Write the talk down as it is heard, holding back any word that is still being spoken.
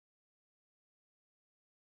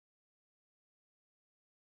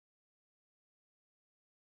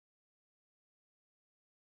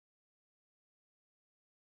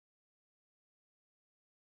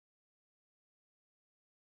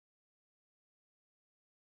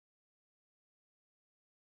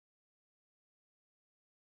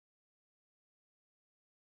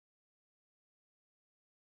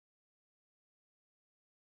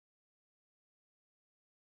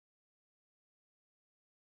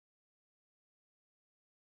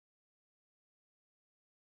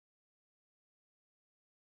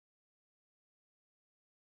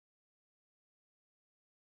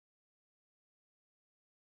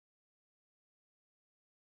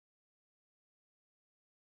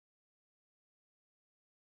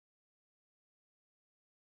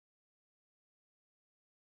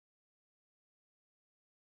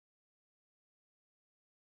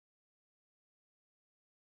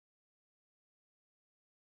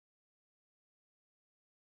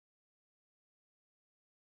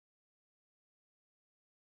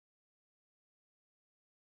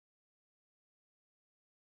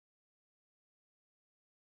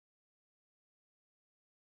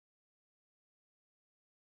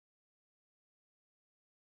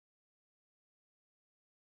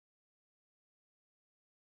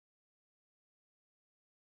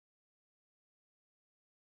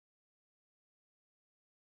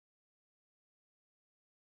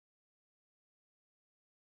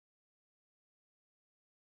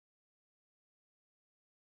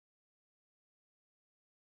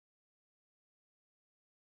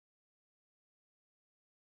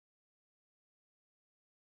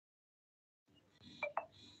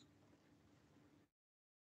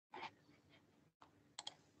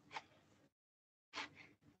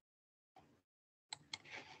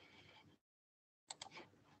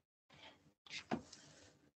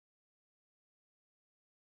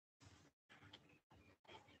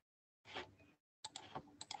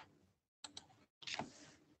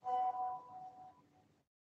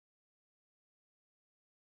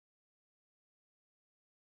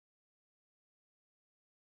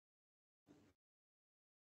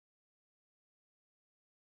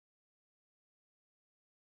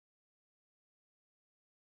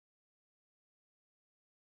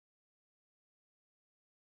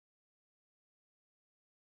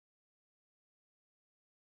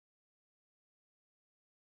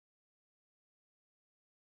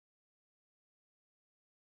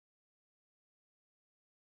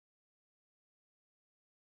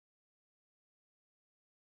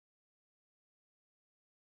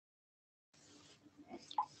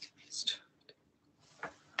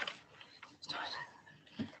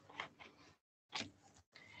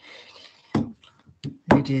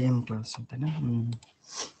10 AM class అంతేనా?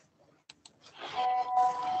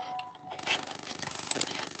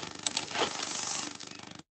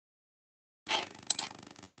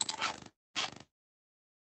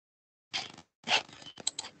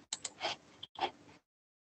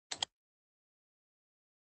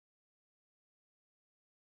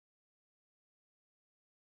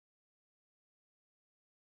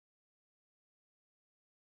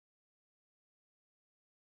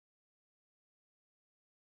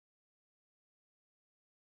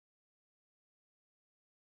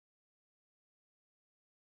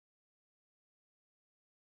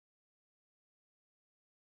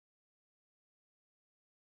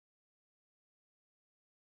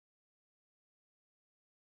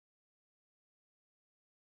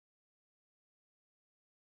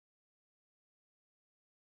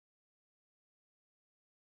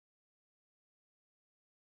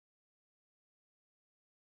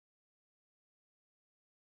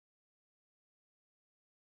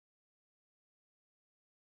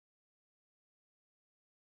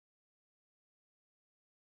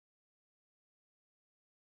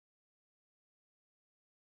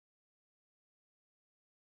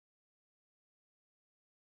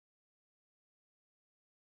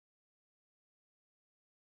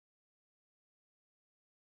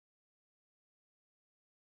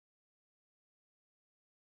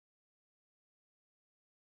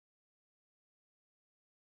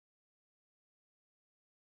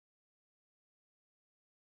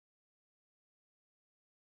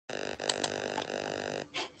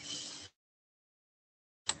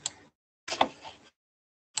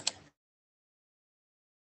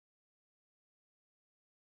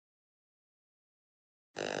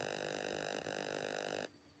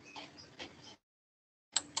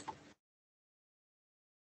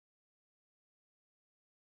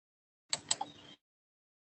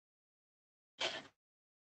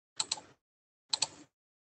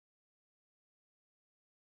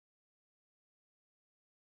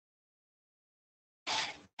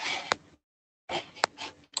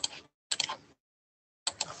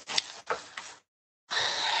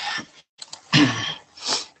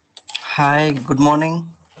 Hi, good morning.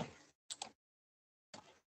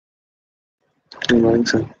 Good morning,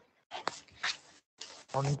 sir.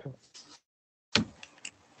 Morning, sir.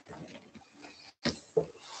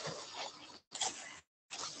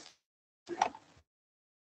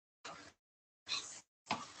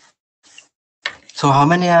 So how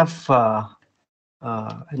many have how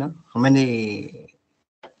many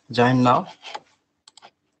joined now?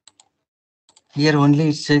 Here only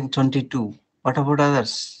it's saying 22. What about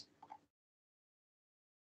others?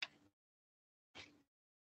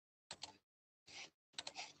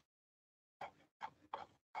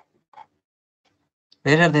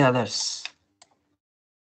 Where are the others?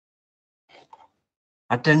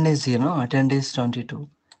 Attendees, attendees 22,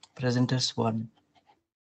 presenters 1.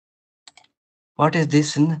 What is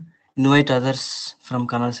this in invite others from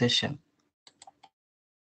conversation?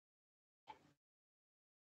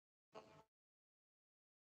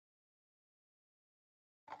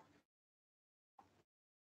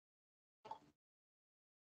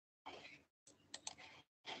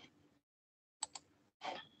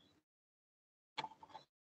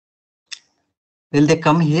 Will they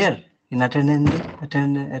come here in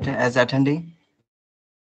as attendee?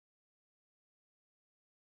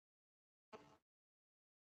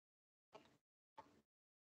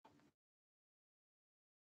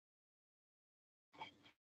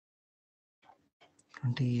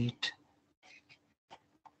 $28.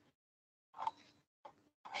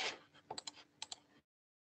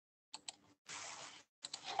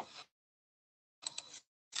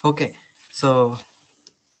 Okay, so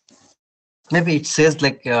maybe it says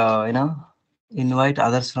like invite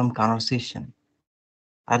others from conversation.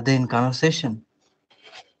 Are they in conversation?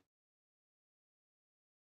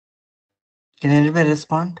 Can anybody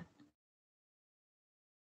respond?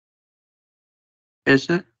 Yes,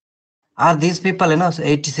 sir. Are these people,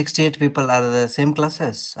 68 people are the same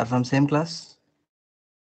classes? Are from same class?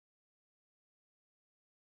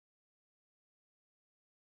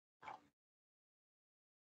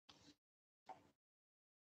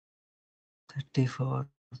 $34,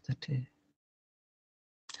 $30.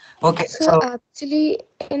 Okay, So actually,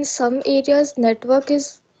 in some areas, network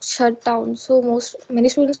is shut down, so many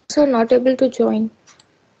students are not able to join.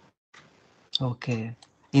 Okay,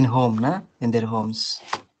 in home, in their homes.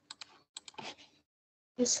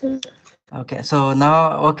 Yes, sir. Okay, so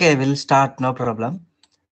now, okay, we'll start, no problem.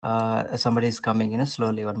 Somebody is coming,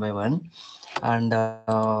 slowly one by one. And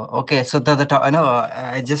okay, so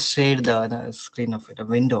I just shared the screen of it, a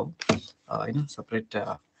window, separate.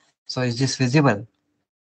 So is this visible?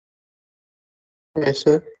 Yes,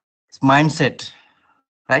 sir. It's mindset,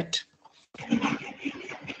 right?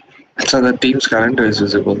 So the team's calendar is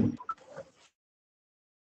visible.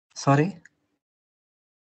 Sorry,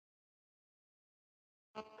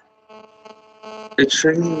 It's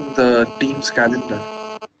showing the team's calendar.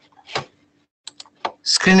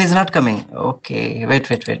 screen is not coming. Okay, wait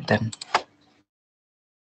then.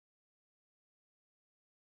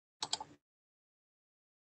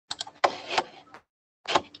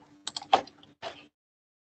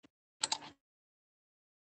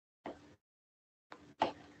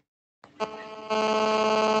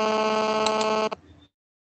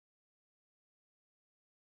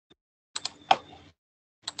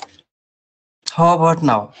 How about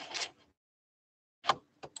now?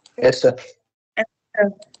 Yes, sir.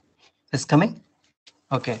 It's coming?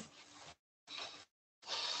 Okay.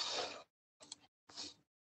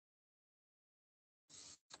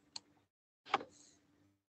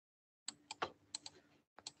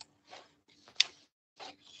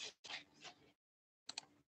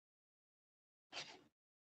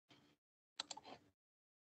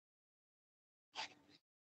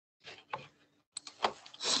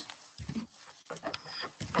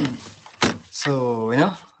 So,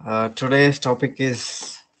 today's topic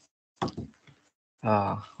is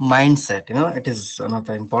mindset. It is one of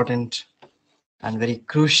the important and very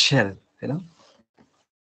crucial,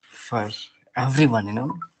 for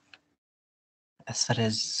everyone, as far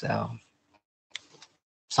as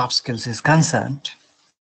soft skills is concerned.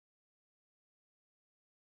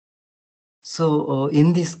 So,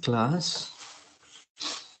 in this class,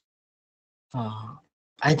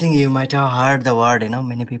 I think you might have heard the word,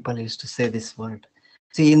 many people used to say this word.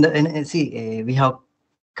 See, we have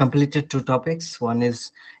completed two topics. One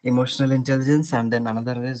is emotional intelligence, and then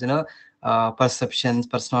another is, perceptions,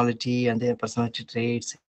 personality, and their personality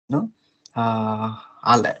traits,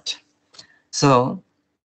 all that. So,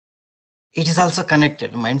 it is also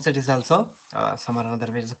connected. Mindset is also, some or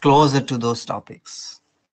another way, closer to those topics.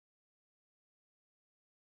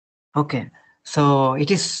 Okay. So, it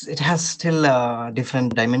has still a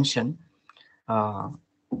different dimension. Uh,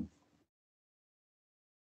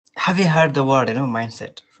 have you heard the word,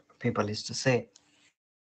 mindset? People used to say,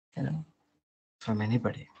 from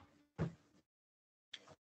anybody.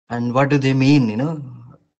 And what do they mean,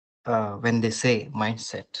 when they say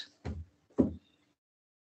mindset?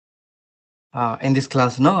 In this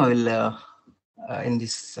class, in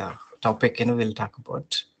this topic, we'll talk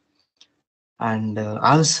about. And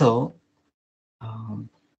also, um,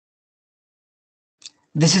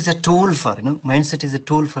 this is a tool for, mindset is a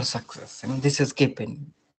tool for success. This is keep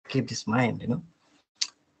this mind,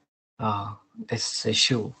 this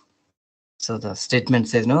issue. So the statement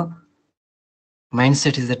says,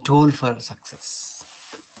 mindset is a tool for success.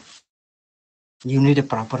 You need a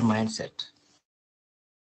proper mindset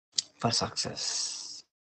for success.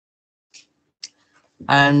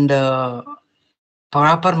 And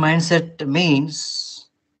proper mindset means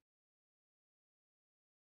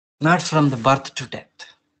not from the birth to death.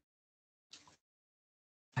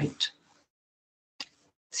 Right?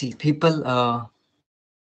 See, people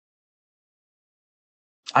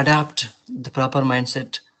adapt the proper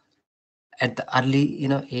mindset at the early,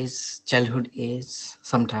 age, childhood age.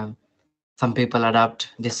 Sometimes some people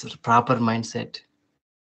adopt this proper mindset,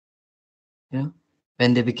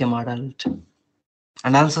 when they become adult.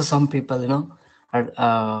 And also some people,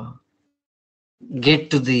 get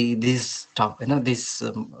to this top, this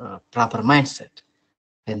proper mindset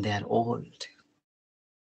when they are old.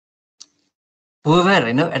 Whoever,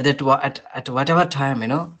 at whatever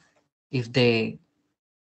time, if they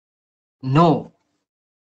know,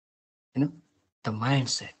 the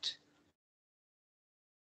mindset,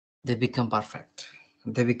 they become perfect.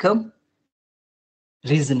 They become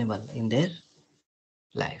reasonable in their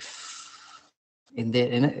life. In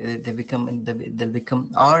their, they'll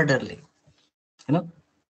become orderly,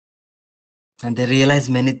 and they realize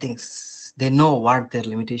many things. They know what their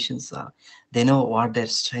limitations are. They know what their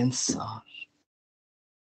strengths are.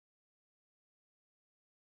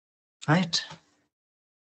 Right?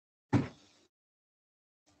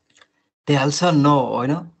 They also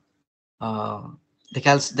know, they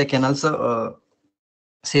can also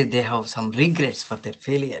say they have some regrets for their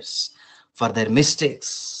failures, for their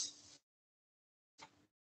mistakes,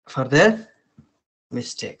 for their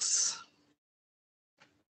mistakes.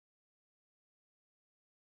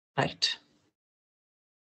 Right?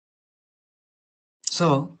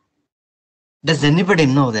 So, does anybody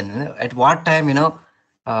know then, at what time,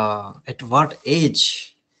 at what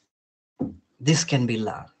age this can be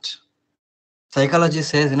learned? Psychology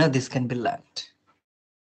says, this can be learned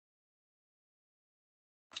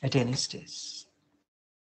at any stage.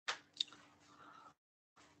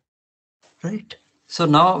 right? So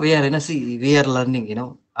now we are in a see, we are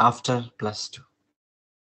learning, after plus two,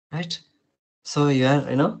 right? So you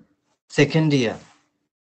are, second year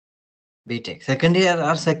BTech, second year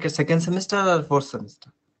or second semester or fourth semester?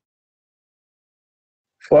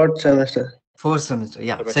 Fourth semester. Fourth semester,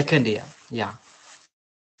 yeah, Semester. second year, yeah.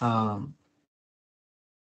 Um,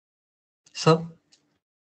 so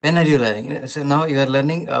when are you learning? So now you are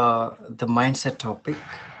learning the mindset topic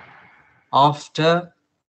after,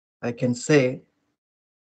 I can say,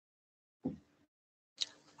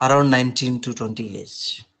 around 19 to 20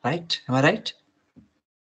 age, right? Am I right?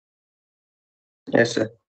 Yes,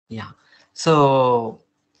 sir. Yeah. So,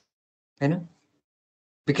 you know,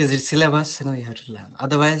 because it's syllabus, you have to learn.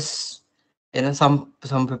 Otherwise, some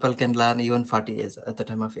people can learn even 40 years at the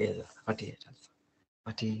time of age, 40 years,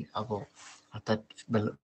 40 above, at that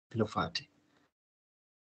below 40.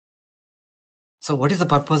 So, what is the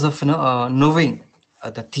purpose of knowing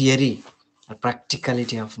the theory, the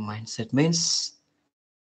practicality of mindset means,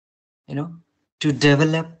 to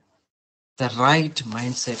develop the right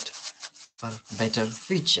mindset for better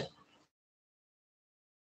future.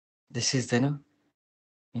 This is the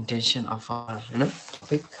intention of our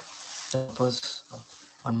topic. Suppose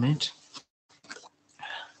 1 minute.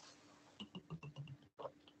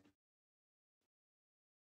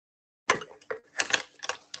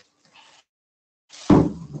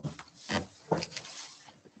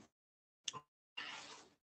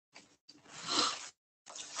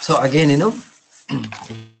 So again,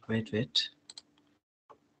 wait.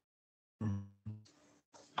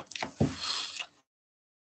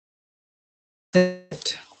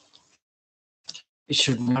 Mindset. It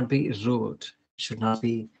should not be rude. It should not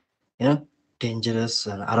be, dangerous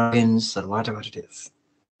or arrogance or whatever it is.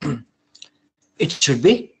 It should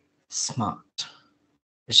be smart.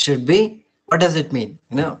 It should be. What does it mean?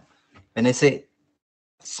 When I say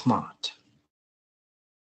smart,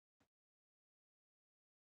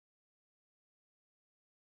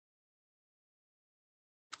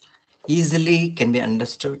 easily can be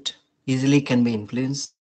understood, easily can be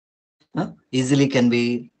influenced, easily can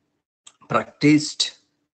be practiced,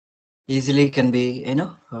 easily can be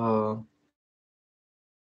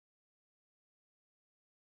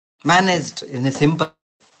managed in a simple.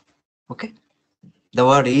 Okay, the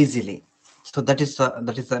word easily. So that is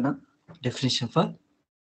the definition for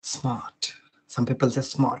smart. Some people say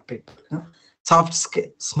smart people. Soft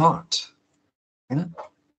skill, smart. You know,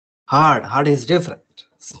 hard is different.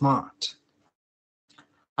 Smart.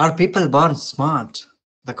 Are people born smart?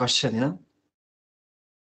 The question,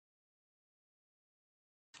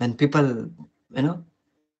 when people,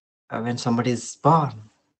 when somebody is born,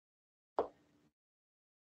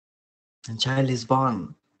 and child is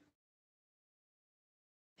born,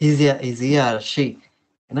 is he or she,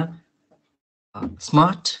 you know,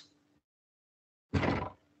 smart?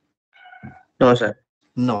 No, sir.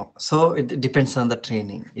 No. So it depends on the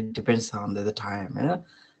training. It depends on the time,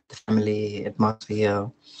 the family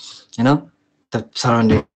atmosphere, the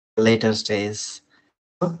surrounding later stage.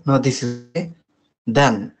 No, this is okay.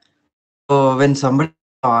 Then, so when somebody is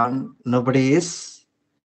born, nobody is,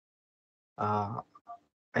 uh,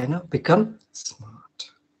 become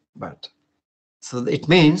smart. But so it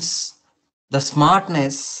means the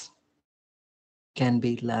smartness can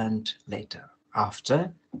be learned later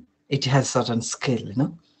after it has certain skill,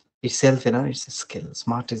 itself, it's a skill.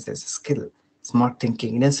 Smart is a skill. Smart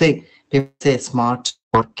thinking. Say people say smart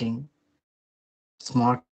working,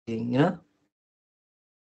 smart thinking,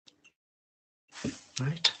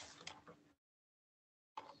 right?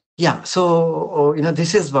 Yeah. So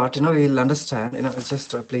this is what we'll understand.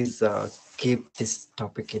 Just please keep this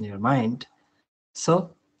topic in your mind.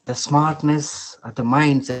 So the smartness, the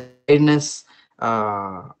mindset, wildness,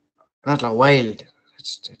 not like wild.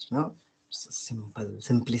 It's a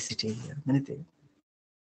simplicity, many things.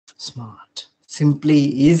 Smart, simply,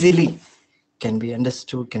 easily can be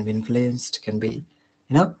understood, can be influenced, can be,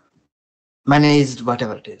 managed,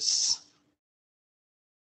 whatever it is.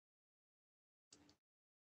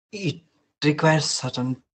 It requires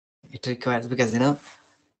certain training. It requires, because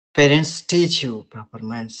parents teach you proper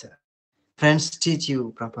mindset, friends teach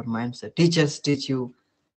you proper mindset, teachers teach you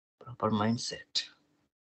proper mindset,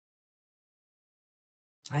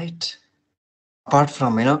 right? Apart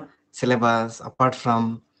from syllabus, apart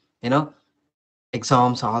from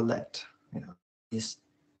exams, all that, is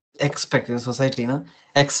expect the society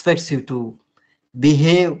expects you to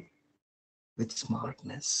behave with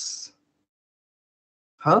smartness.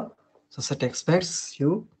 How society expects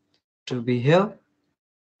you to behave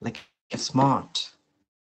like smart,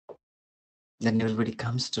 then everybody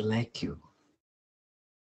comes to like you.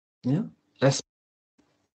 Respect.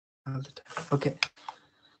 all the time. Okay.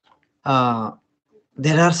 Uh,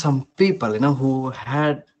 there are some people, who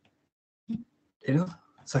had,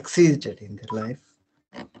 succeeded in their life.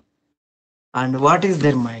 And what is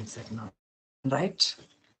their mindset now? Right?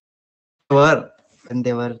 Were when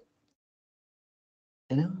they were,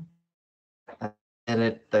 you know, they're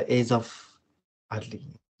at the age of early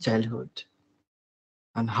childhood,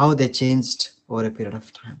 and how they changed over a period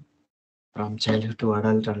of time from childhood to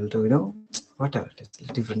adult to, whatever it is,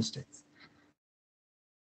 different stages,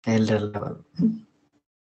 elder level,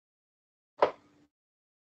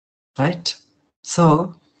 right?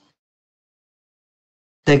 So,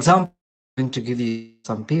 the example I'm going to give you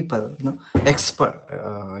some people, expert,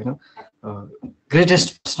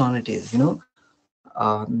 greatest personalities, lifestyle,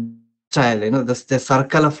 the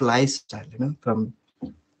circle of lifestyle, from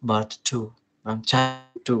birth to, from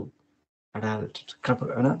childhood to adult,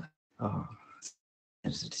 uh,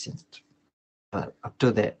 citizens, up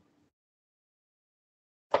to there.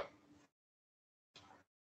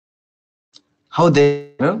 How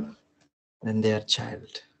they, when they are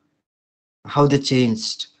child, how they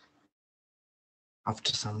changed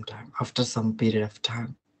after some time, after some period of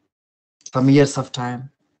time, some years of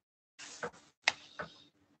time.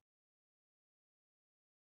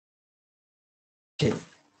 Okay.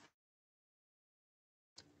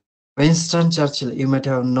 Winston Churchill, you might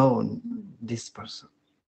have known this person.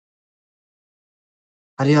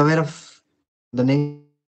 Are you aware of the name?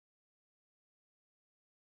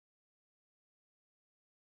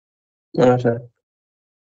 No, sir.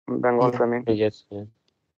 Bengal famine. Yes, yes.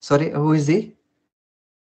 Sorry, who is he?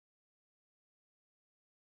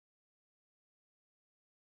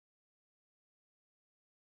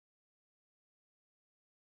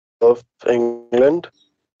 Of England.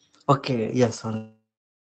 Okay, yes,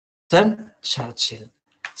 Winston Churchill.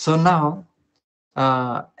 So now,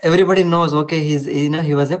 everybody knows. Okay,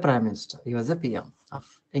 he was a prime minister. He was a PM of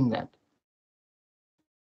England.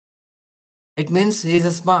 It means he is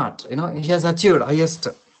a smart. He has achieved highest.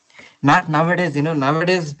 Not nowadays.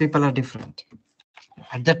 Nowadays people are different.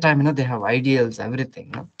 At that time, they have ideals,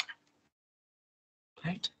 everything.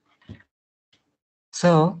 Right?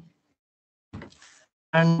 So,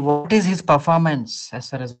 and what is his performance as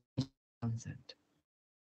far as concerned?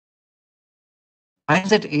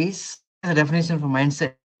 Mindset is the definition for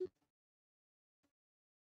mindset.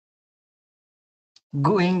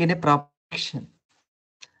 Going in a proper direction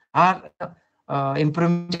or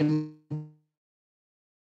improvement in,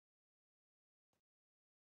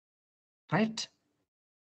 right?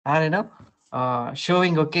 Or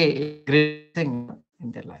showing okay great thing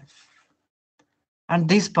in their life. And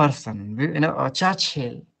this person,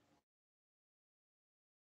 Churchill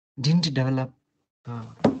didn't develop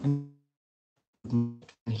when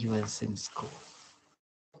he was in school.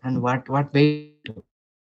 And what made him to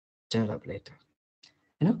develop later?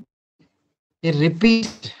 You know, he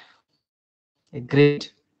repeated a grade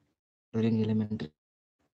during elementary.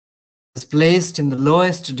 Was placed in the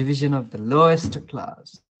lowest division of the lowest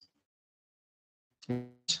class.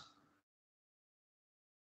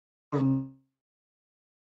 In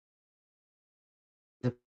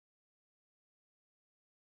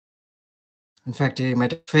fact, he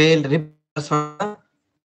might have failed repeaters for the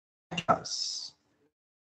class,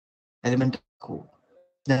 elementary school.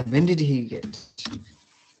 Then when did he get?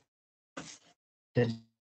 Then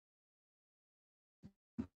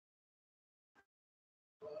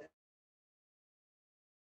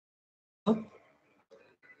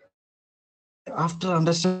after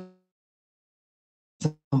understanding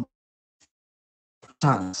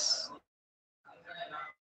chance,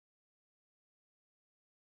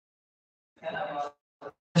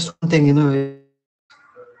 just one thing, you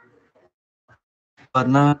are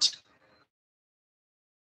not.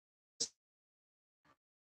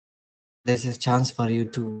 There's a chance for you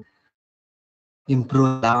to improve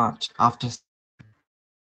a lot after.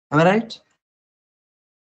 Am I right?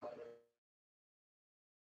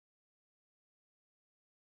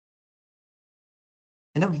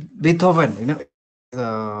 Beethoven,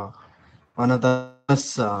 uh, one of the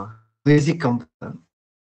famous music composer.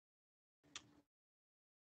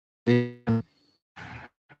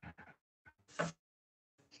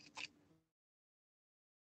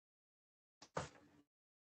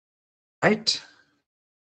 Right?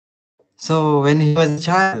 So when he was a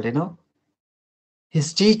child,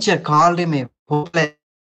 his teacher called him a hopeless.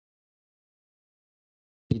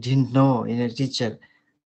 He didn't know in a teacher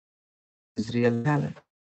his real talent.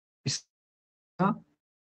 It's,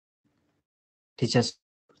 teachers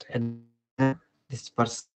and this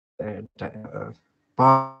person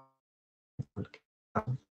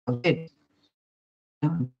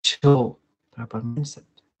show proper mindset.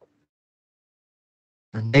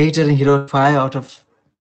 And later he wrote 5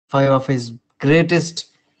 of his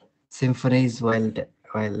greatest symphonies while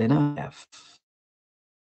deaf.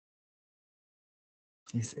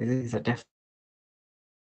 He's a deaf.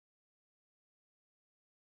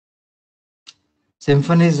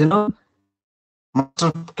 Symphonies,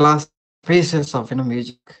 master class pieces of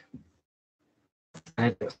music.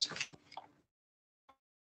 Right.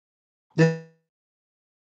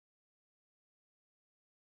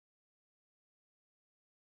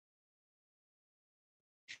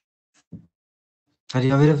 Are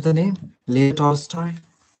you aware of the name? Leo Tolstoy?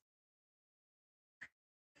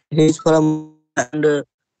 He's from and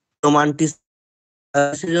romanticism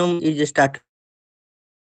is started.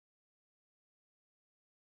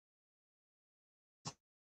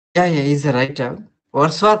 Yeah, he's a writer.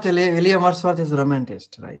 Wordsworth, William Wordsworth is a romantic,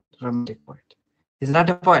 right? Romantic poet. He's not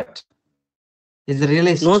a poet. He's a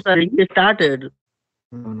realist. No, sir, he started.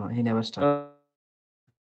 No, he never started.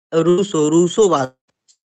 Rousseau was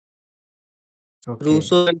Okay.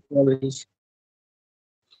 Rousseau and Coleridge.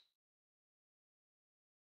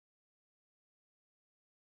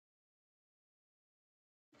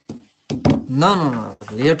 No.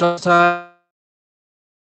 Leo Tolstoy.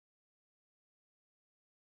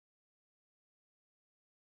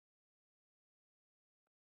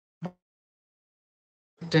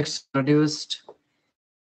 Text produced.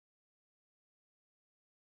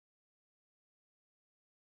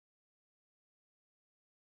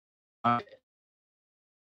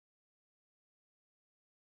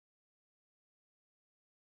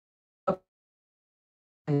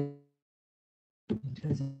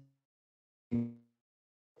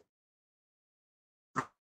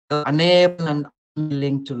 Unable and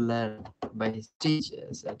unwilling to learn by his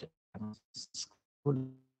teachers at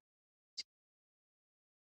school.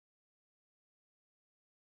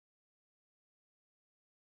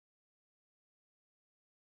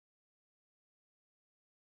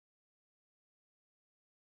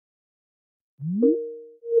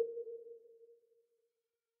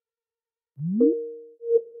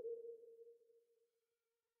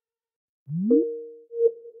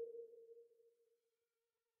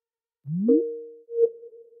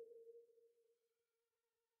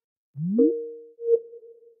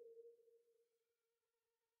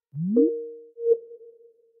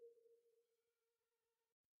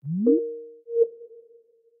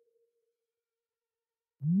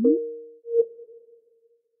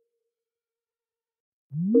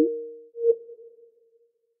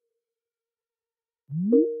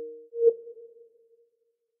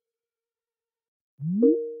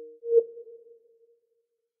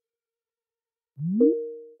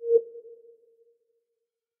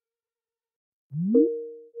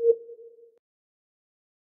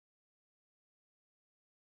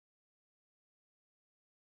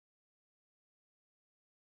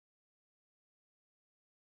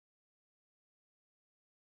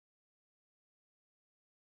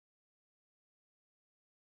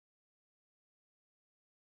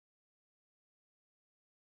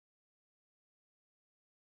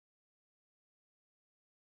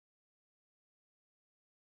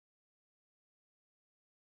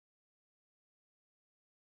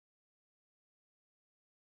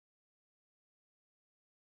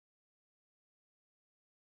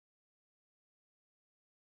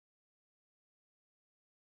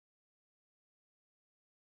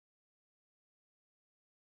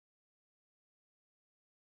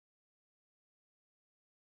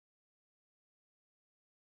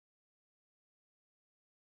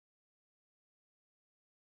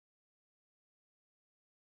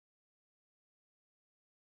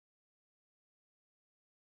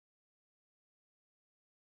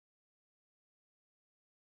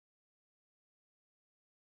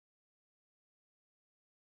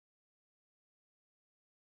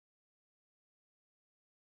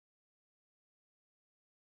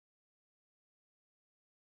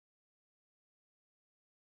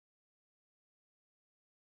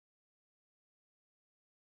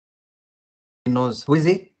 Knows who is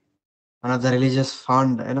he? One of the religious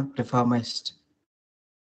found, reformist.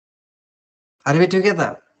 Are we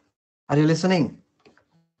together? Are you listening?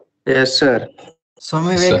 Yes, sir.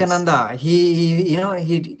 Swami Yes, sir. Vivekananda, he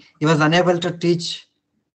was unable to teach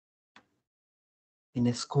in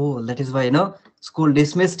a school. That is why, school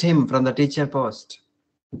dismissed him from the teacher post.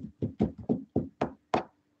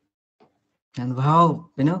 And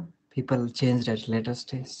how, people changed at later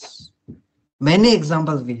stage. Many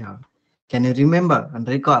examples we have. Can you remember and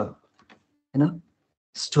recall,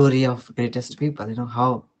 story of greatest people,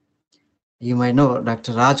 how you might know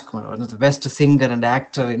Dr. Rajkumar, one of the best singer and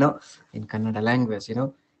actor, in Kannada language,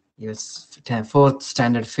 he was fourth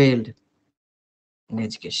standard failed in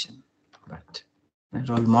education, but a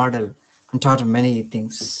role model and taught many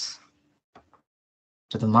things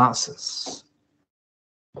to the masses.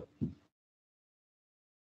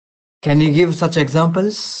 Can you give such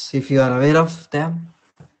examples if you are aware of them?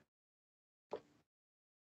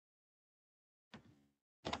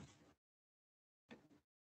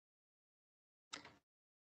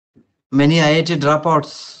 Many IIT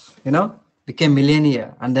dropouts, became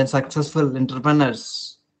millionaire and then successful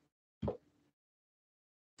entrepreneurs.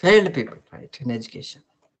 Failed people, right, in education.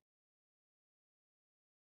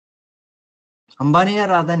 Ambani or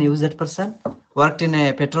Adani, who's that person? Worked in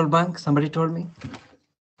a petrol bank, somebody told me.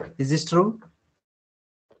 Is this true?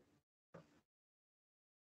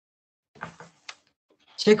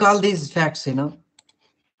 Check all these facts, I'm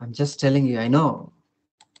just telling you, I know.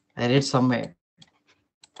 I read somewhere.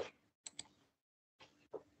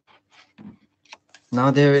 Now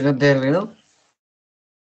they're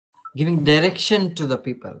giving direction to the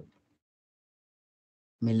people.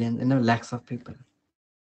 Millions, lakhs of people.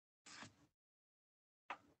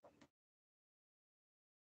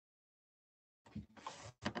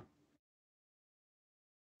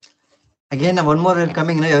 Again, one more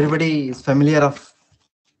coming. Everybody is familiar of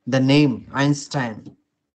the name Einstein.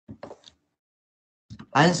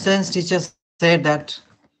 Einstein's teacher said that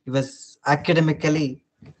he was academically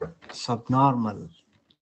subnormal.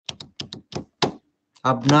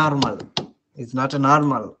 Abnormal. He's not a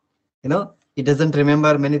normal. He doesn't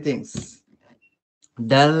remember many things.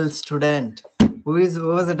 Dull student. Who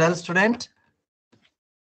was a dull student?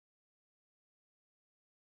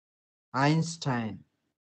 Einstein.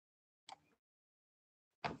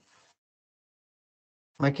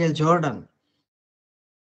 Michael Jordan.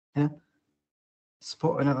 The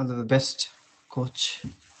best coach.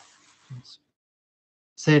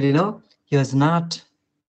 Said, he was not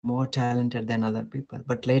more talented than other people,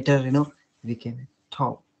 but later, became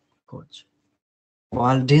top coach.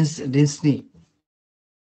 Walt Disney.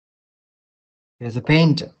 He was a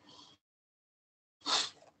painter.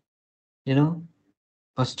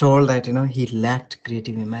 Was told that, he lacked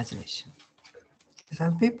creative imagination. These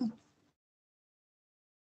are people.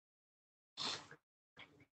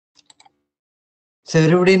 So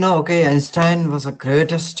everybody know, okay, Einstein was the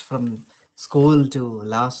greatest from school to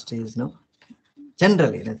last days,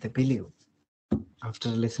 Generally, that they believe after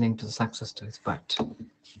listening to the success stories. But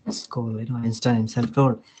school, Einstein himself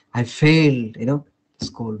told, I failed,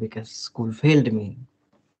 school because school failed me.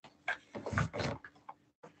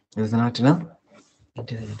 He was not,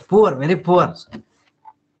 intelligent. Poor, very poor.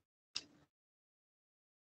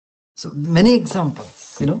 So many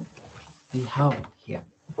examples, we have here.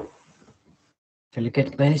 If you look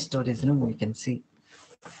at many stories, we can see.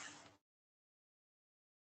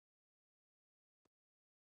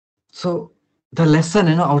 So the lesson,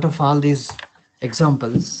 out of all these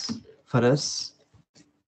examples for us,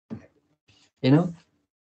 to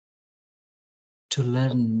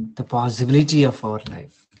learn the possibility of our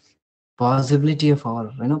life, possibility of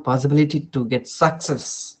our, possibility to get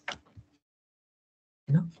success.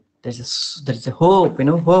 There's a hope,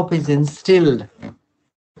 hope is instilled,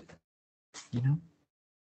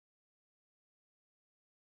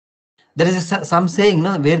 There is some saying,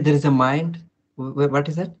 where there is a mind, what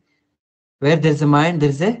is it? Where there is a mind, there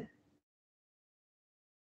is a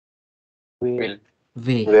Will.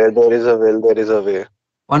 way. Where there is a will, there is a way.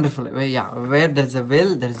 Wonderful. Yeah, where there is a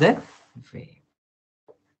will, there is a way.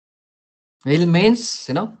 Will means,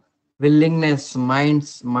 willingness, mind,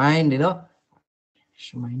 mindset.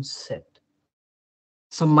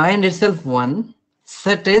 So mind itself one,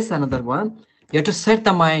 set is another one. You have to set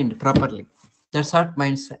the mind properly. That's what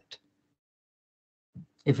mindset.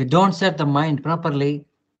 If you don't set the mind properly,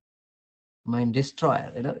 mind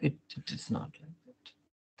destroyer, it is not like that.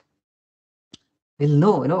 We'll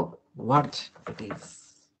know, what it is.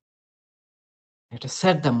 You have to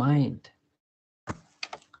set the mind.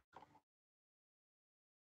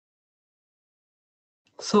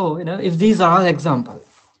 So, if these are all examples,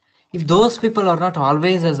 if those people are not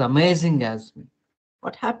always as amazing as me,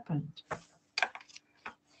 what happened?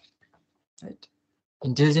 Right?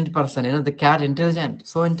 Intelligent person, the cat intelligent,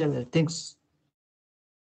 so intelligent, thinks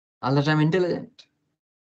all the time intelligent.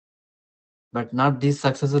 But not these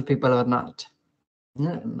successful people are not.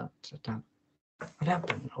 No, not at all. What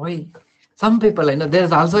happened? Why? Some people,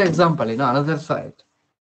 there's also example, another side.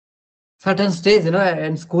 Certain stage,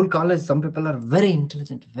 in school, college, some people are very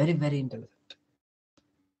intelligent, very, very intelligent.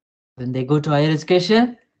 When they go to higher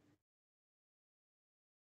education,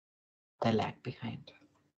 they lag behind.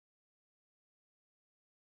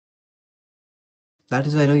 That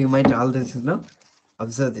is why, you might all this,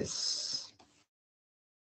 observe this.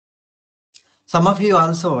 Some of you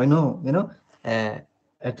also,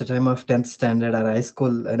 at the time of 10th standard or high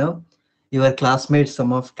school, your classmates,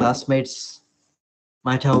 some of classmates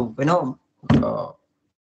might have,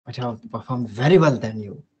 might have performed very well than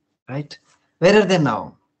you, right? Where are they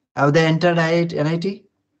now? Have they entered NIT?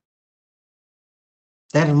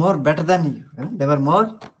 They're more better than you. They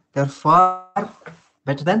were far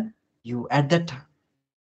better than you at that time.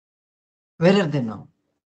 Where are they now?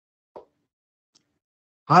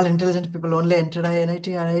 All intelligent people only entered NIT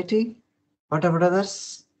or IIT? What about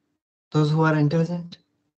others? Those who are intelligent?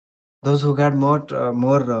 Those who got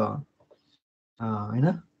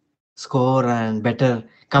score and better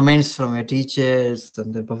comments from your teachers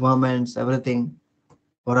and the performance, everything,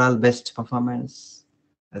 overall best performance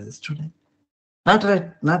as a student. Not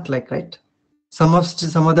right, not like right. Some of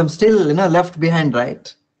them still left behind,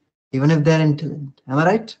 right? Even if they're intelligent. Am I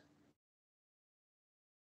right?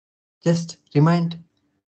 Just remind.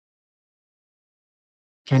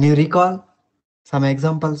 Can you recall some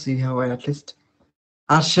examples you have at least?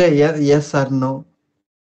 Arshay, yes or no?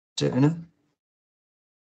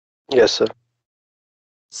 Yes, sir.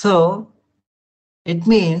 So it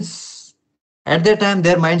means at that time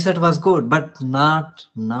their mindset was good, but not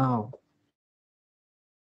now.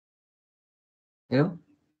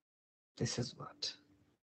 This is what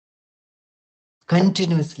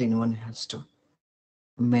continuously no one has to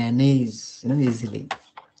manage, easily.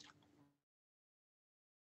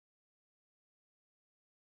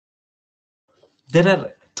 There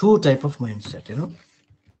are two type of mindset,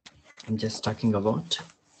 I'm just talking about.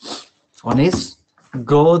 One is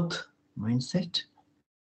growth mindset.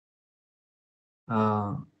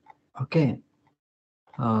 Okay.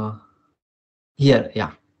 Here,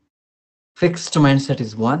 yeah. Fixed mindset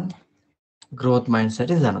is one. Growth mindset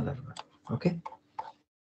is another one. Okay.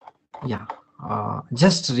 Yeah.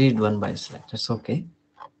 Just read one by slide. That's okay.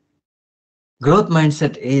 Growth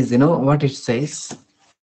mindset is, what it says.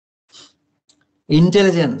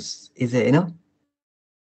 Intelligence is a,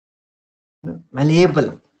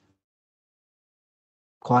 malleable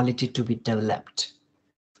quality to be developed.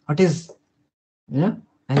 What is,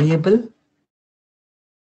 malleable?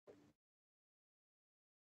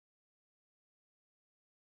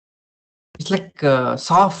 It's like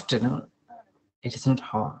soft, it is not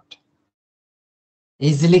hard.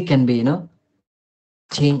 Easily can be,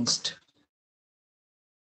 changed.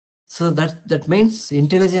 So that means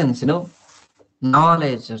intelligence,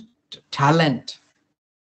 knowledge, talent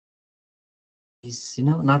is,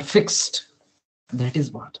 not fixed. That is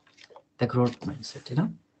what the growth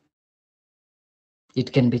mindset,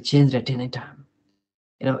 it can be changed at any time.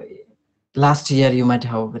 Last year you might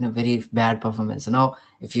have very bad performance. Now,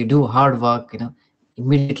 if you do hard work,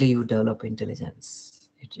 immediately you develop intelligence.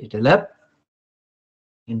 You develop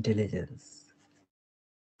intelligence.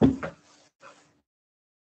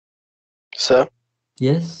 Sir,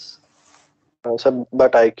 Yes. sir,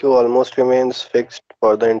 but IQ almost remains fixed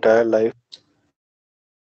for the entire life.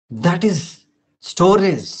 That is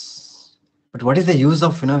storage. But what is the use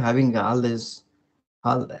of having all this,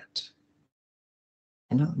 all that?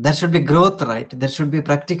 There should be growth, right? There should be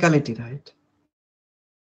practicality, right?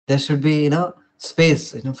 There should be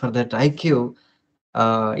space for that IQ.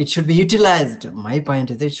 It should be utilized. My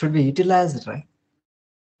point is it should be utilized, right?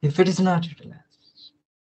 If it is not utilized,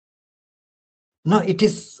 no, it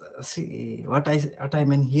is. See what I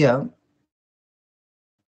mean here.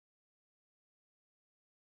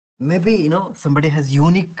 Maybe somebody has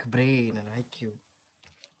unique brain and IQ,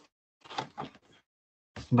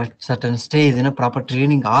 but certain stage proper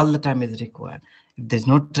training all the time is required. If there's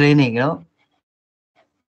no training,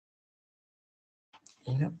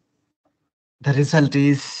 the result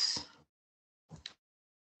is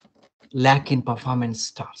lack in performance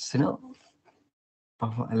starts.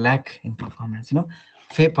 Lack in performance.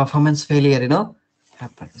 Performance failure.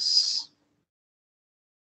 Happens.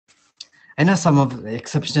 I know some of the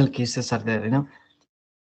exceptional cases are there.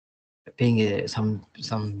 Being some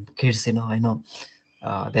kids, I know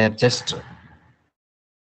they're just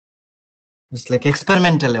it's like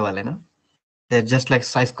experimental level. They're just like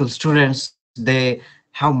high school students. They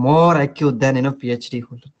have more IQ than PhD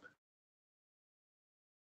holder.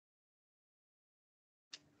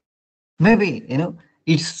 Maybe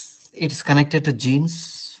it's connected to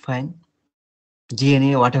genes, fine,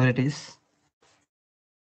 DNA, whatever it is.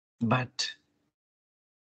 But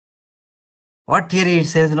what theory it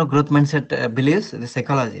says, growth mindset believes the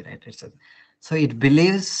psychology, right? So it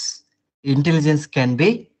believes intelligence can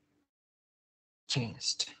be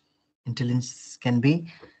changed. Intelligence can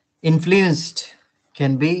be influenced,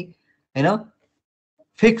 can be,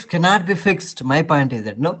 fixed, cannot be fixed. My point is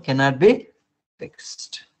that no, cannot be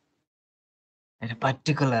fixed. at a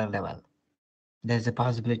particular level, there's a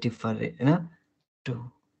possibility for it,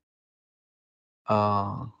 to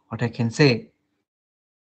what I can say,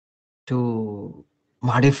 to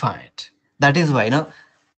modify it. That is why,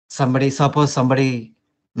 suppose somebody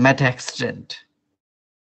met accident.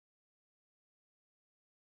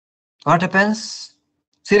 What happens?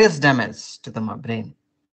 Serious damage to the brain.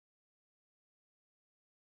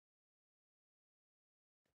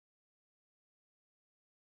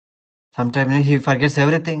 Sometimes he forgets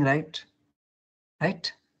everything, right?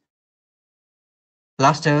 Right?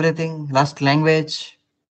 Lost everything, lost language.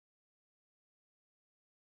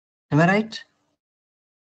 Am I right?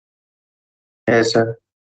 Yes, sir.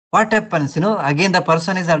 What happens? Again the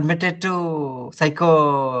person is admitted to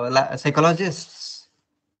psychologists,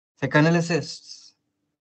 psychoanalysts,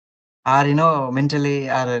 or mentally,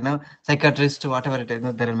 or psychiatrists, whatever it is.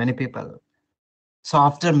 There are many people. So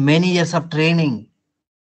after many years of training,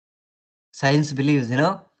 science believes,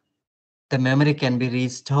 the memory can be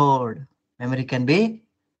restored. Memory can be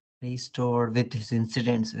restored with his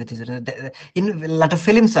incidents, with his in a lot of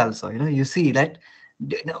films also. You see that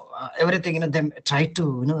everything. Them try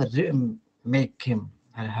to make him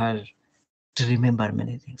or her to remember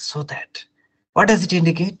many things. So that, what does it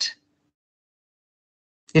indicate?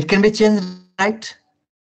 It can be changed, right?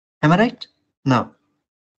 Am I right? No.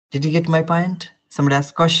 Did you get my point? Somebody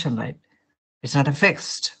asked question, right? It's not a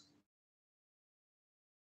fixed.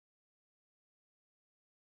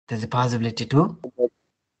 There's a possibility to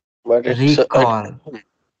But it's recall.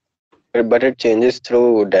 but it changes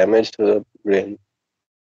through damage to the brain.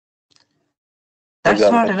 For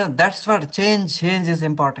That's what example, that's what change is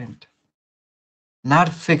important, not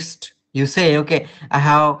fixed. You say, okay, I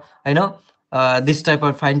have this type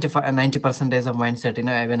of 90% of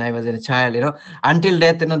mindset, when I was a child, until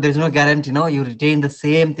death, there's no guarantee, you retain the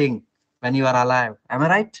same thing when you are alive. Am I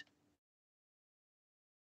right?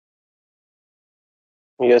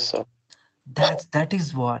 yes, sir. That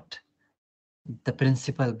is what the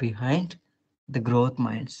principle behind the growth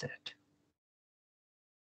mindset.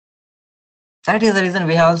 That is the reason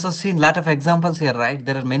we have also seen a lot of examples here, right?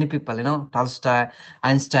 There are many people, Tolstoy,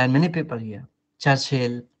 Einstein, many people here,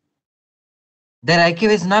 Churchill. Their IQ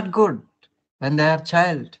is not good when they are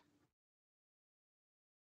child,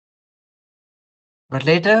 but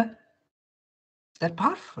later they're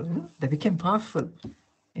powerful. They became powerful,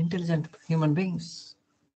 intelligent human beings.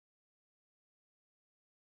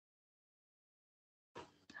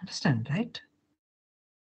 Understand, right?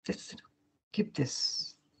 Just keep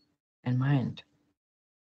this in mind.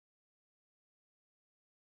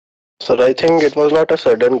 So I think it was not a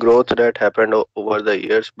sudden growth that happened over the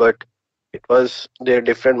years, but it was their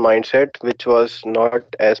different mindset, which was not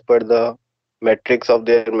as per the metrics of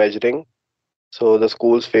their measuring. So the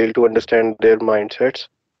schools failed to understand their mindsets,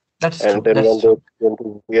 That's and true. then That's when they true. went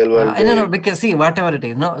to real world, I don't know, they because see, whatever it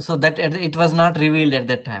is, no. So that it was not revealed at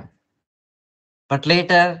that time, but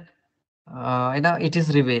later, it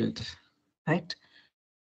is revealed, right?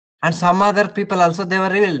 And some other people also, they were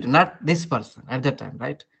revealed, not this person at that time,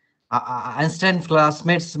 right? Einstein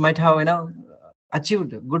classmates might have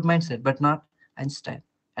achieved good mindset, but not Einstein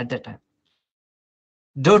at that time.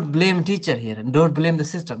 Don't blame teacher here and don't blame the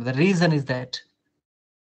system. The reason is that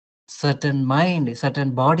certain mind,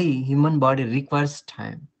 certain body, human body requires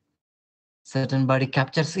time. Certain body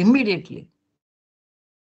captures immediately,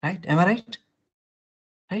 right? Am I right?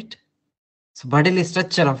 Right? So bodily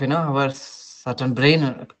structure of our certain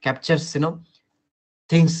brain captures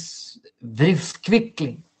things very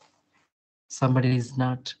quickly. Somebody is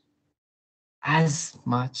not as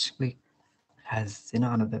much quick as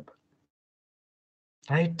another,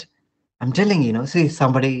 right? I'm telling see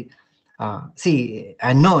somebody, see,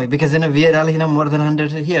 I know, because we are all more than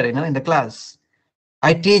 100 here in the class.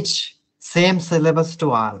 I teach same syllabus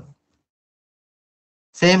to all,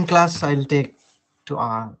 same class I'll take to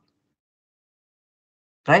all,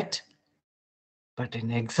 right? But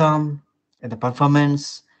in exam, in the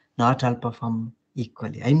performance, not all perform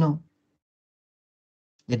equally. I know.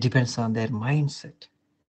 It depends on their mindset,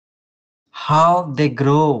 how they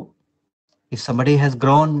grow. If somebody has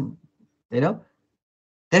grown, there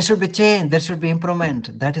should be change, there should be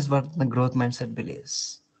improvement. That is what the growth mindset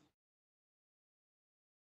believes.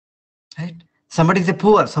 Right? Somebody is a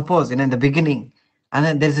poor, suppose, in the beginning, and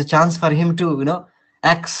then there's a chance for him to,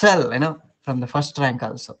 excel, from the first rank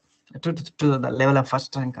also, to the level of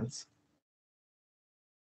first rank also.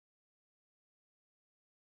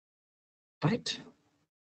 Right?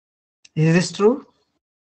 Is this true?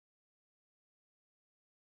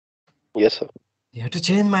 yes, sir. You have to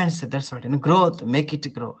change mindset. That's what, growth, make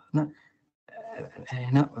it grow.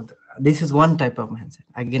 this is one type of mindset.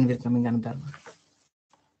 Again, we're coming another one.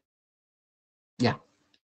 Yeah.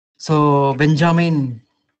 So Benjamin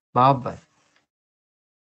Barber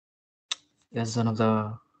is one of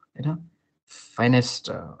the finest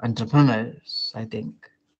entrepreneurs, I think.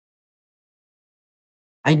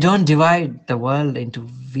 I don't divide the world into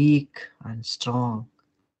weak and strong,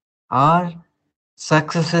 or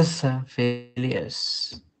successes and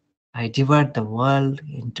failures. I divide the world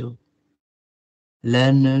into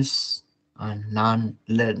learners and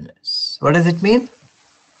non-learners. What does it mean?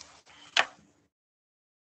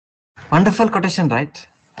 Wonderful quotation, right?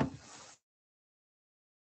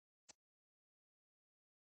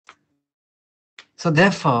 So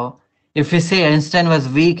therefore, if we say Einstein was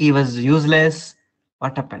weak, he was useless,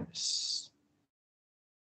 what happens?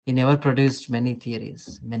 He never produced many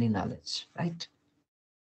theories, many knowledge, right?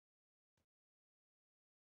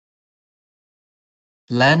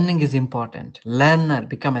 Learning is important. Learner,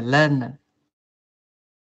 become a learner.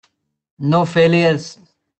 No failures,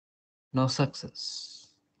 no success.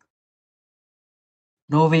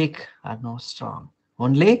 No weak or no strong.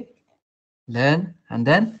 Only learn and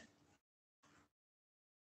then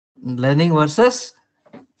learning versus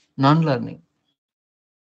non-learning.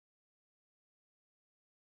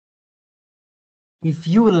 If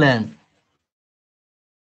you learn,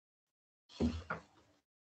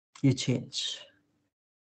 you change.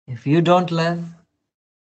 If you don't learn,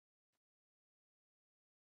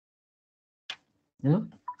 you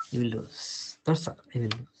will lose. That's all. You will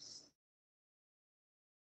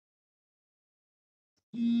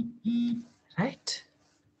lose. Right?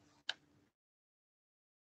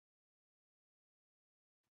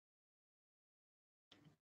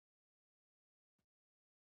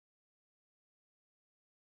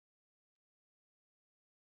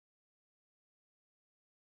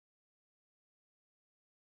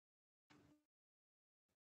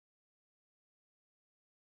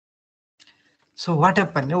 So what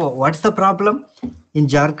happened? What's the problem? In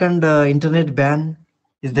Jharkhand, internet ban.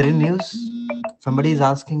 Is there any news? Somebody is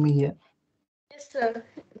asking me here. Yes, sir.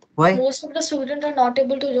 Why? Most of the students are not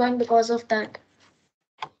able to join because of that.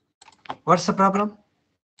 What's the problem?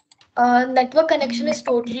 Network connection is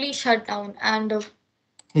totally shut down, and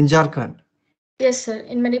In Jharkhand. yes, sir,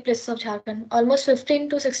 in many places of Jharkhand, almost 15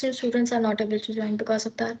 to 16 students are not able to join because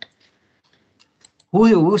of that.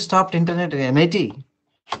 Who stopped internet? MIT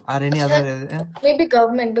or any other? Maybe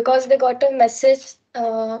government, because they got a message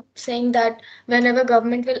saying that whenever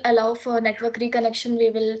government will allow for network reconnection, we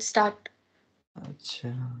will start.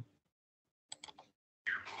 Achha.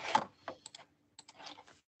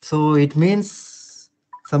 So it means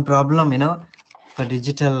some problem, for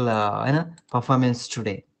digital, performance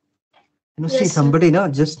today. Yes, See, sir. somebody,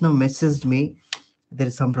 just now messaged me. There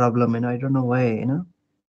is some problem, I don't know why,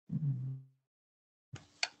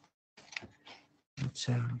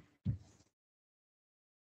 Achha.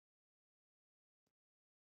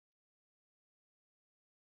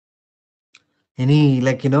 Any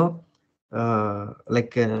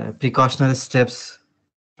precautionary steps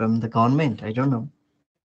from the government? I don't know.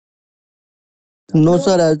 No, No,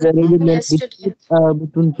 sir, as there is from a yesterday. dispute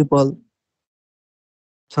between people.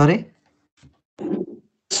 Sorry.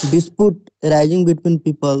 Dispute rising between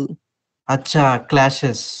people. Acha,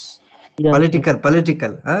 clashes. Yes, sir.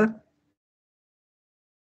 Political, huh?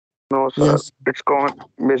 No, sir. Yes. It's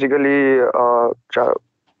basically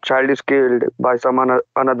child is killed by some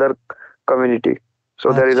another community.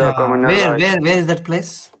 So there is a Acha, communal riot where is that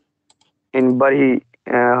place? in Bari,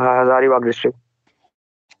 Hazaribagh district.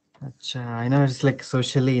 Acha, I know it's like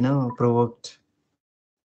socially, provoked.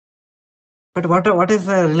 But what is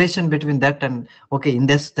the relation between that and okay, in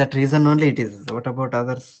that reason only it is. What about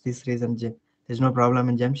others? This reason, there's no problem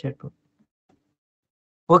in Jamshedpur.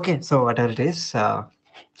 Okay, so whatever it is,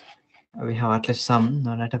 we have at least some,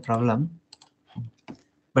 not a problem.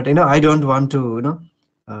 But I don't want to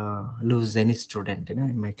lose any student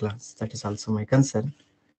in my class. That is also my concern,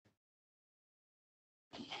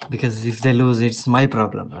 because if they lose, it's my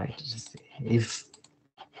problem, right? If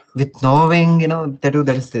with knowing they do,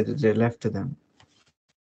 that is they're left to them.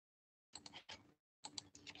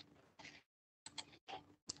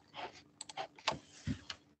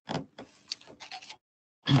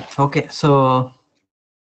 Okay, so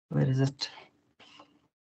where is it?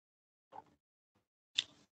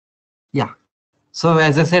 Yeah. So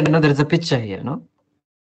as I said, there is a picture here, no?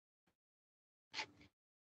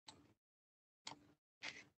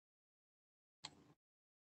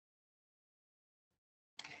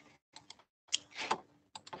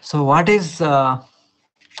 So what is I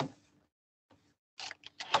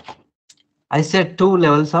said 2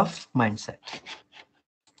 levels of mindset.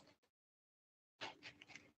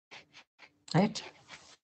 right?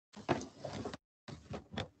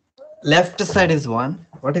 Left side is 1.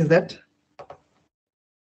 What is that?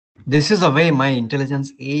 This is the way my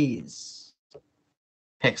intelligence is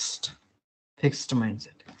fixed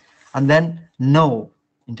mindset. And then no,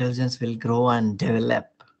 intelligence will grow and develop.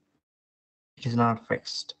 It is not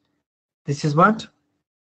fixed. This is what?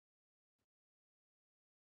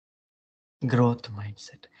 Growth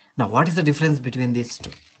mindset. Now, what is the difference between these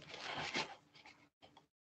two?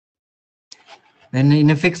 When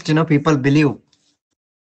in a fixed, people believe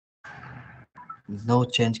no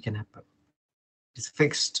change can happen. It's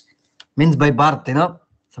fixed. Means by birth,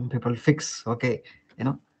 some people fix. Okay,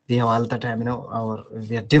 we have all the time,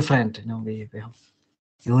 we are different. We have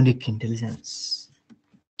unique intelligence.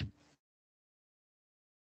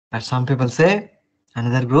 But some people say,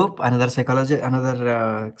 another group, another psychology,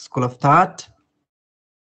 another school of thought.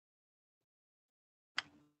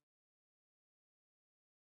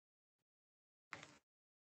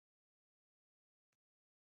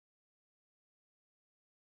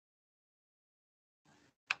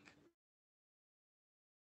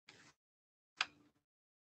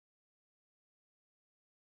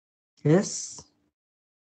 Yes.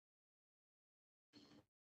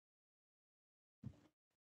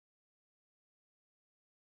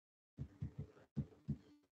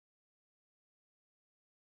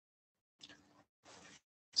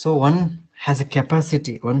 So one has a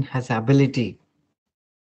capacity, one has the ability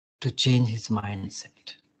to change his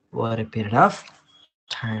mindset over a period of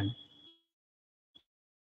time.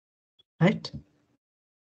 Right?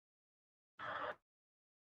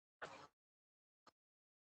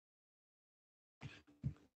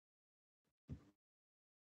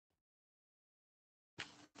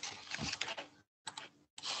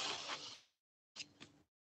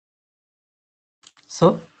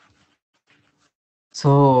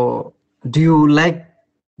 So do you like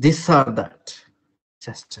this or that?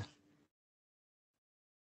 Just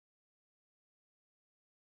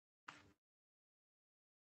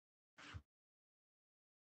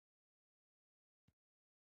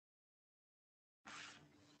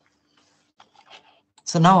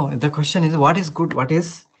so now the question is, what is good? What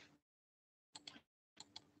is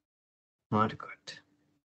not good?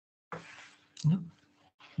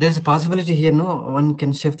 There's a possibility here. No, one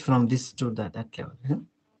can shift from this to that level.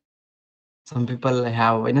 Some people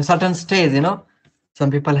have in a certain stage. Some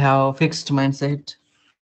people have fixed mindset.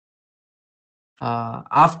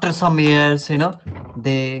 After some years,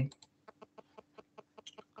 they,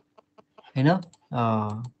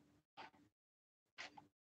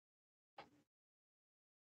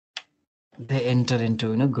 they enter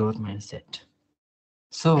into growth mindset.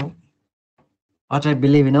 So what I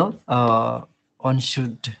believe, one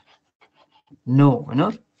should know,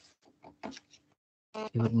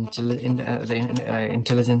 your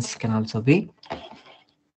intelligence can also be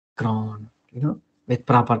grown, with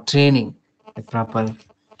proper training, with proper,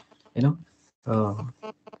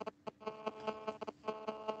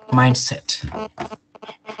 mindset.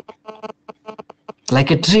 Like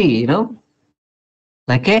a tree,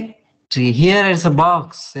 like a tree. Here is a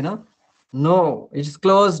box, no, it's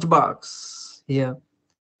closed box. Here,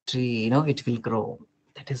 tree, it will grow.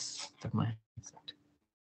 That is the mindset.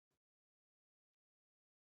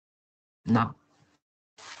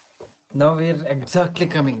 Now we're exactly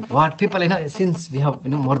coming. What people, since we have,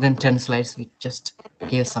 more than 10 slides, we just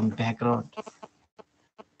gave some background.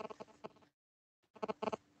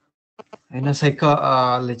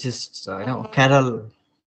 Psychologists, Carol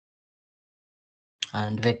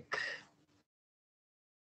and Vic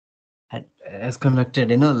has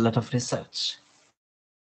conducted, a lot of research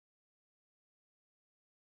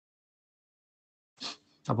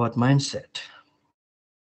about mindset.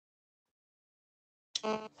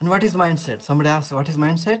 And what is mindset? Somebody asked, what is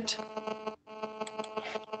mindset?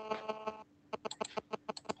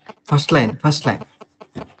 First line.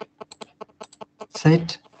 Say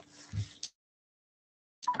it.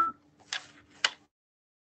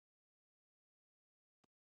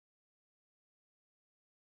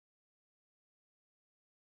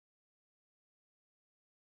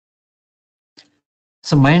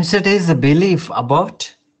 So mindset is a belief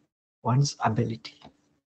about one's ability.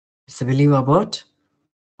 It's a belief about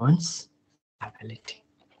one's ability.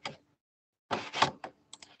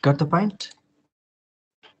 Got the point?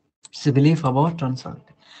 It's a belief about one's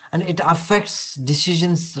ability. And it affects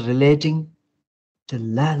decisions relating to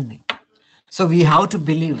learning. So we have to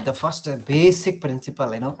believe the first basic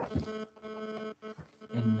principle, in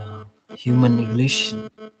human evolution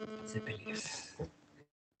is a belief.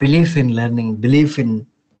 Belief in learning, belief in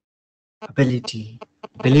ability,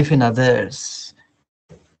 belief in others,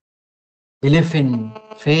 belief in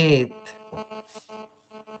faith,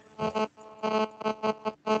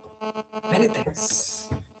 Many things.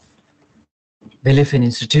 Belief in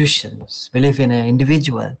institutions, belief in an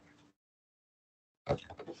individual.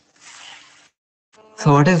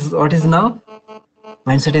 So what is now?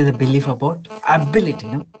 Mindset is a belief about ability,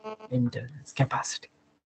 intelligence, capacity.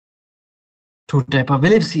 Two type of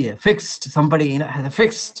beliefs here. Fixed. Somebody has a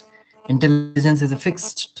fixed. Intelligence is a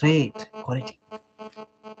fixed trait, quality.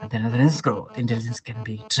 And then another is growth. Intelligence can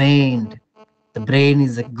be trained. The brain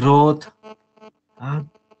is a growth organ.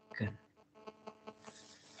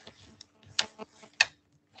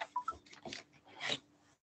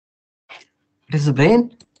 What is the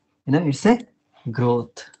brain? It's a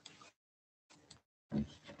growth.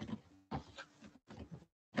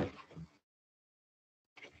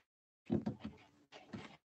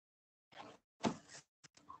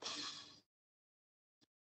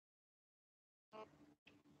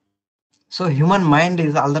 So human mind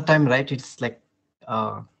is all the time, right? It's like,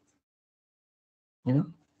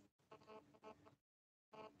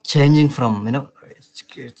 changing from, at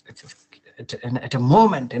a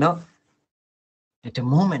moment, at a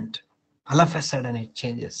moment, all of a sudden it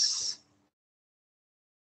changes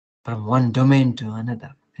from one domain to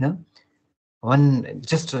another, one,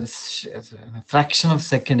 just a fraction of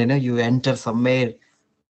second, you enter somewhere,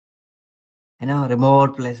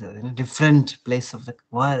 remote places, different place of the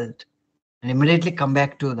world, and immediately come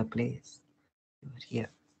back to the place you were here,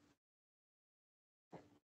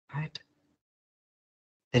 right?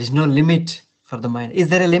 There is no limit for the mind. Is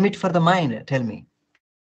there a limit for the mind? Tell me.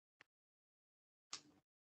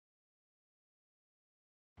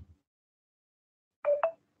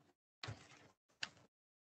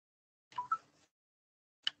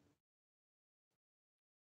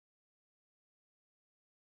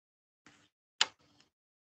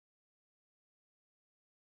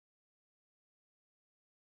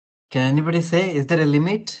 Can anybody say, is there a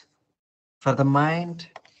limit for the mind?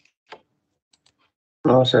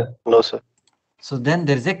 No, sir. No, sir. So then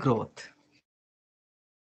there is a growth.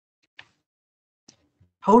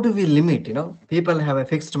 How do we limit? People have a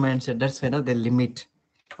fixed mindset. That's why they limit.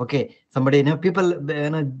 Okay, somebody, people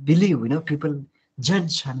believe, people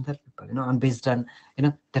judge other people, on based on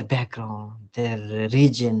their background, their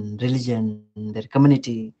region, religion, their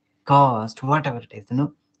community, caste, whatever it is,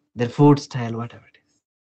 their food style, whatever it is.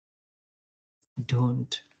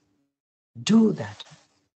 Don't do that.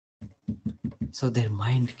 So their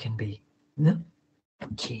mind can be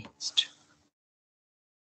changed.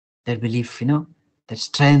 Their belief, their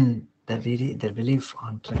strength, their belief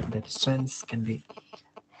on their strengths can be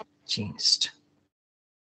changed.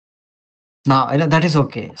 Now, that is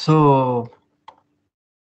okay. So,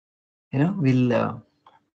 we'll.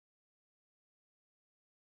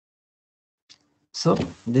 So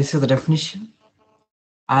this is the definition,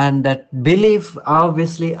 and that belief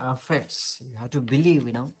obviously affects. You have to believe,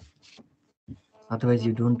 otherwise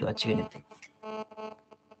you don't achieve anything.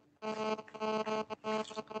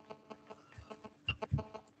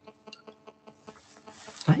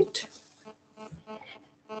 Right?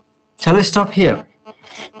 Shall we stop here?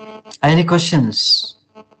 Any questions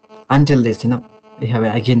until this? We have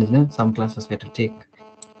again, some classes we have to take.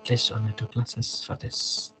 At least 1 or 2 classes for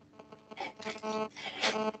this.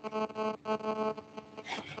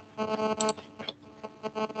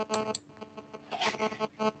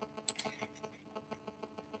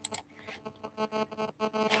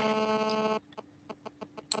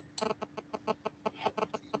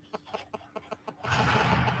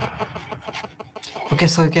 Okay,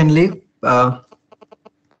 so you can leave.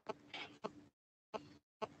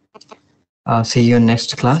 See you in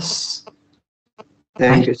next class.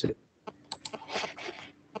 Thank you, sir.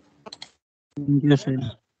 Thank you, sir.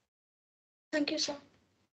 Thank you, sir.